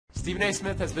Stephen A.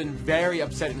 Smith has been very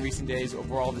upset in recent days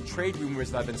over all the trade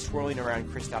rumors that have been swirling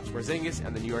around Kristaps Porzingis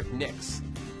and the New York Knicks.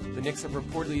 The Knicks have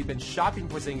reportedly been shopping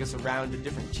Porzingis around to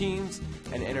different teams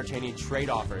and entertaining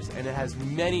trade offers, and it has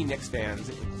many Knicks fans,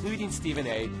 including Stephen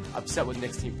A., upset with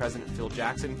Knicks team president Phil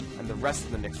Jackson and the rest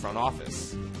of the Knicks front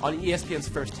office. On ESPN's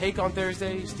First Take on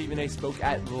Thursday, Stephen A. spoke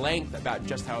at length about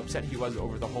just how upset he was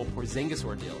over the whole Porzingis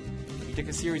ordeal. He took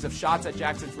a series of shots at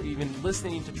Jackson for even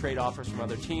listening to trade offers from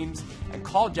other teams and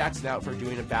called Jackson out for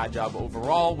doing a bad job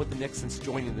overall with the Knicks since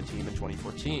joining the team in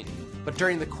 2014. But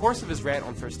during the course of his rant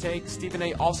on First Take, Stephen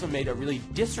A. also made a really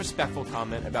disrespectful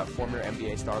comment about former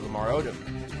NBA star Lamar Odom.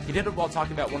 He did it while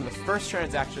talking about one of the first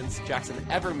transactions Jackson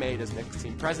ever made as Knicks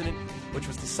team president, which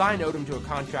was to sign Odom to a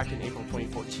contract in April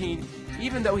 2014,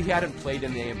 even though he hadn't played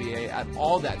in the NBA at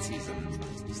all that season.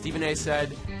 Stephen A.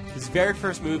 said, his very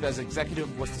first move as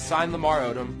executive was to sign Lamar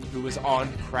Odom, who was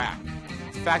on crack.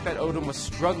 The fact that Odom was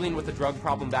struggling with a drug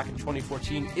problem back in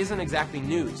 2014 isn't exactly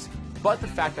news, but the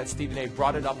fact that Stephen A.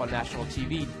 brought it up on national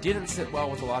TV didn't sit well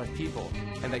with a lot of people,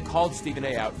 and they called Stephen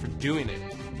A. out for doing it.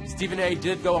 Stephen A.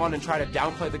 did go on and try to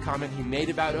downplay the comment he made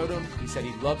about Odom. He said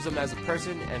he loves him as a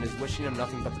person and is wishing him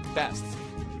nothing but the best.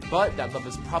 But that love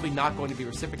is probably not going to be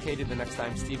reciprocated the next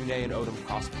time Stephen A. and Odom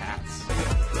cross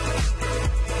paths.